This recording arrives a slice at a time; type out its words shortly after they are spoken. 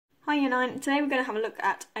Hi Year 9, today we're going to have a look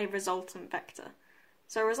at a resultant vector.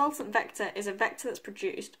 So a resultant vector is a vector that's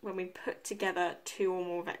produced when we put together two or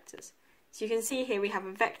more vectors. So you can see here we have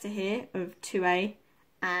a vector here of 2a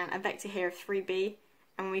and a vector here of 3b,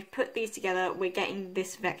 and when we put these together we're getting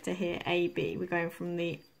this vector here, ab. We're going from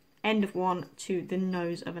the end of one to the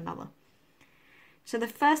nose of another. So the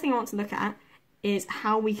first thing I want to look at is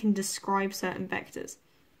how we can describe certain vectors.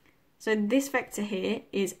 So this vector here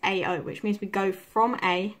is AO, which means we go from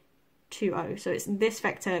A to O. So it's this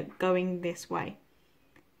vector going this way.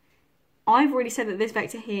 I've already said that this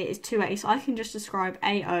vector here is 2A, so I can just describe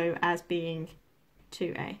AO as being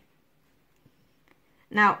 2A.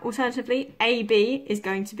 Now, alternatively, AB is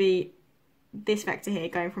going to be this vector here,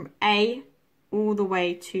 going from A all the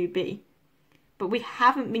way to B. But we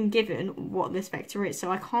haven't been given what this vector is,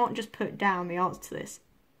 so I can't just put down the answer to this.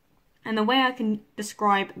 And the way I can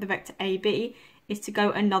describe the vector AB is to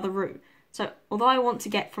go another route. So although I want to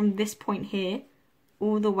get from this point here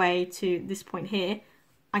all the way to this point here,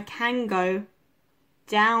 I can go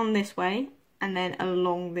down this way and then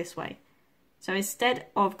along this way. So instead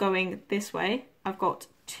of going this way, I've got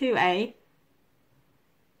 2A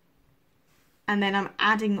and then I'm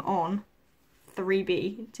adding on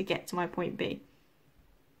 3B to get to my point B.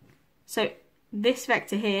 So this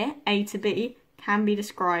vector here, A to B, can be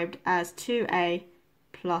described as 2A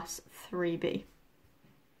plus 3B.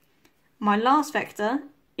 My last vector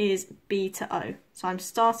is B to O. So I'm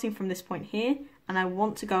starting from this point here and I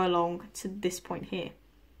want to go along to this point here.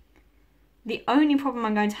 The only problem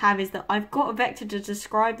I'm going to have is that I've got a vector to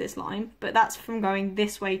describe this line, but that's from going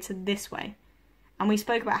this way to this way. And we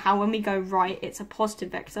spoke about how when we go right, it's a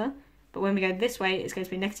positive vector, but when we go this way, it's going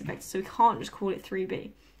to be a negative vector, so we can't just call it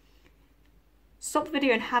 3B. Stop the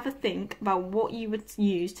video and have a think about what you would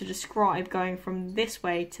use to describe going from this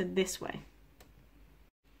way to this way.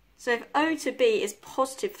 So if O to B is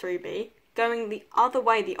positive 3B, going the other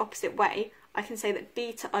way, the opposite way, I can say that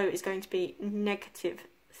B to O is going to be negative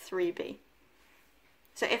 3B.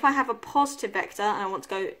 So if I have a positive vector and I want to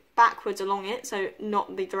go backwards along it, so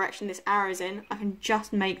not the direction this arrow is in, I can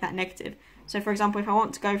just make that negative. So for example, if I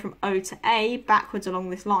want to go from O to A backwards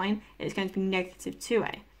along this line, it's going to be negative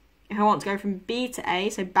 2A. If I want to go from B to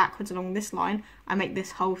A, so backwards along this line, I make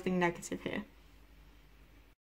this whole thing negative here.